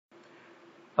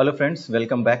Hello friends,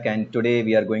 welcome back, and today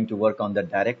we are going to work on the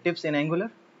directives in Angular.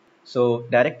 So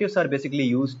directives are basically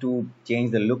used to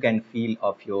change the look and feel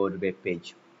of your web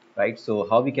page, right? So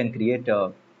how we can create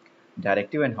a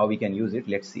directive and how we can use it,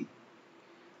 let's see.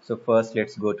 So first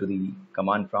let's go to the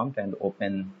command prompt and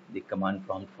open the command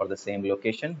prompt for the same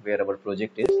location where our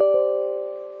project is.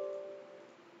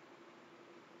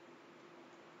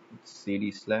 It's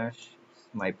cd slash,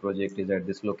 my project is at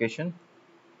this location,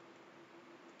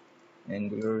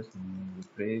 Angular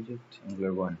project,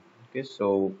 Angular 1. Okay,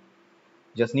 so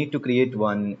just need to create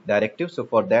one directive. So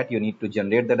for that you need to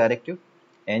generate the directive.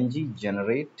 Ng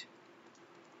generate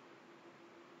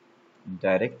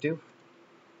directive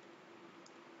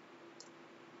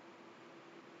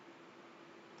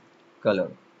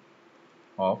color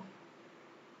of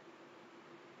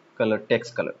color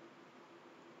text color.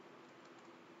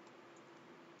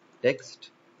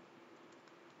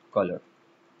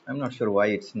 I'm not sure why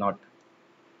it's not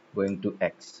going to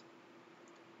X.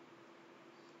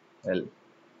 Well,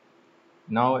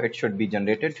 now it should be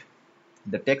generated.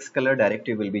 The text color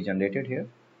directive will be generated here,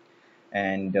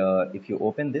 and if you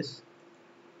open this,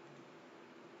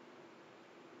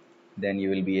 then you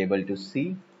will be able to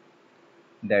see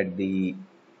that the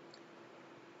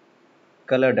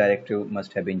color directive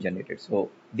must have been generated. So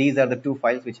these are the two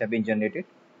files which have been generated.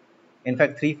 In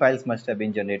fact, three files must have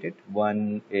been generated.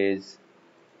 One is,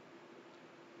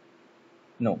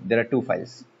 no, there are two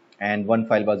files, and one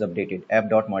file was updated,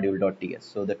 app.module.ts.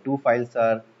 So the two files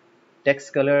are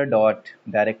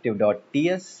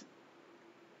textcolor.directive.ts,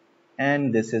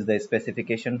 and this is the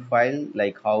specification file,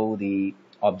 like how the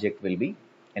object will be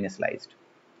initialized,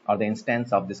 or the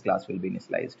instance of this class will be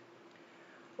initialized.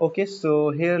 Okay, so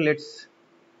here let's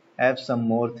have some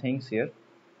more things here.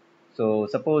 So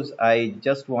suppose I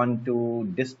just want to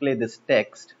display this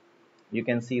text. You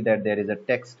can see that there is a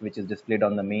text which is displayed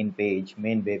on the main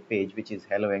web page, which is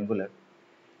hello Angular.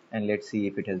 And let's see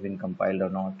if it has been compiled or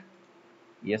not.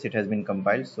 Yes, it has been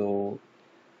compiled. So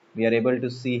we are able to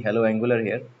see hello Angular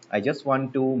here. I just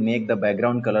want to make the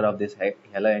background color of this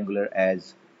hello Angular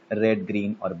as red,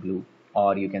 green, or blue,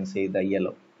 or you can say the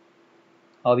yellow.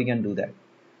 How we can do that?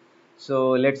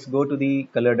 So let's go to the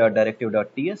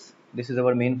color.directive.ts. This is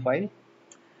our main file,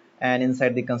 and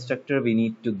inside the constructor we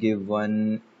need to give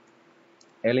one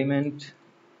element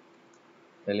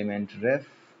ref.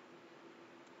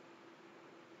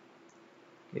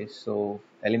 Okay, so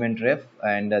element ref,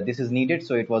 and this is needed,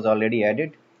 so it was already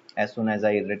added. As soon as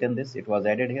I written this, it was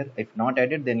added here. If not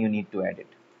added, then you need to add it.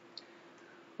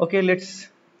 Okay, let's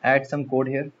add some code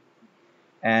here,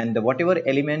 and whatever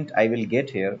element I will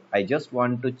get here, I just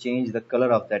want to change the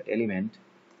color of that element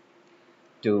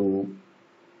to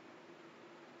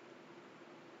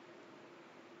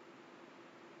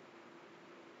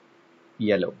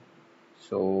yellow.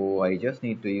 So I just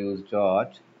need to use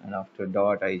dot, and after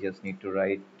dot I just need to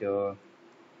write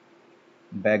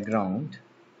background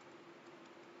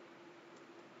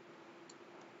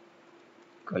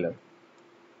color,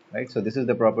 right? So this is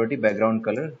the property background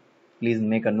color. Please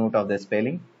make a note of the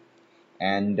spelling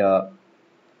and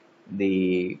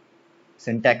the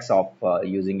syntax of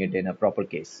using it in a proper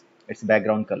case. It's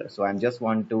background color. So I just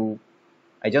want to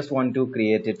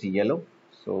create it yellow.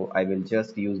 So I will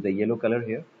just use the yellow color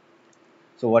here.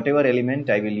 So whatever element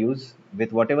I will use,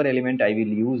 with whatever element I will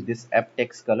use this app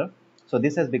text color. So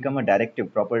this has become a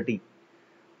directive property.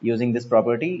 Using this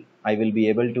property, I will be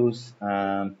able to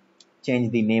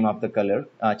change the name of the color,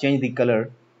 change the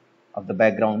color of the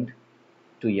background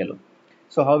to yellow.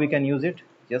 So how we can use it?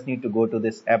 Just need to go to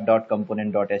this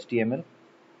app.component.html,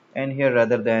 and here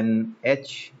rather than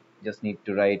H, just need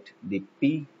to write the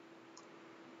P,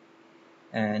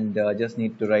 and just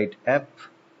need to write app.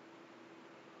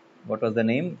 What was the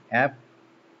name? App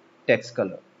text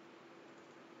color.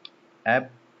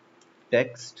 App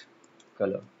text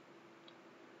color.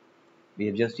 We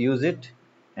have just used it,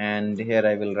 and here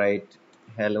I will write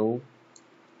hello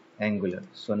Angular.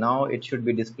 So now it should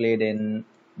be displayed in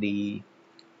the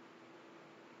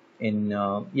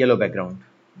yellow background.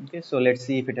 Okay, so let's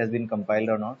see if it has been compiled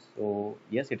or not. So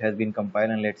yes, it has been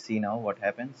compiled, and let's see now what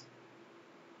happens.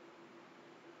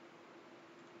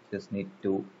 Just need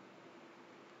to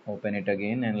open it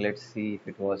again, and let's see if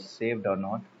it was saved or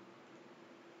not.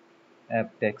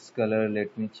 App text color,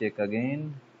 let me check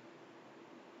again.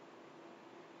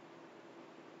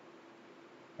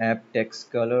 App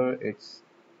text color, it's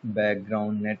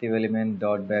background native element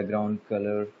dot background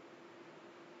color.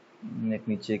 Let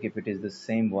me check if it is the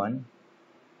same one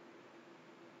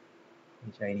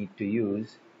which I need to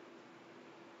use.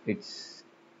 It's,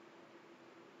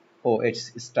 oh,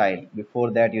 it's style.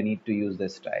 Before that you need to use the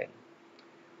style.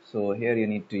 So here you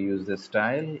need to use the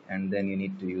style and then you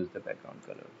need to use the background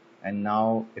color. And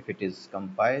now if it is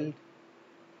compiled,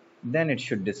 then it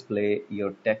should display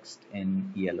your text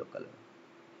in yellow color.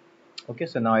 Okay,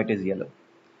 so now it is yellow.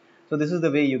 So this is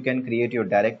the way you can create your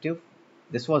directive.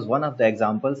 This was one of the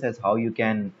examples as how you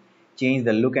can change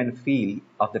the look and feel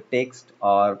of the text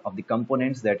or of the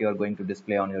components that you are going to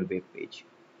display on your web page.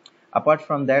 Apart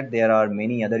from that, there are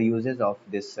many other uses of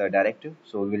this directive.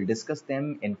 So we will discuss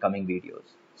them in coming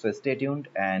videos. So stay tuned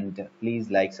and please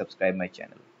like, subscribe my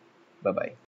channel. Bye bye.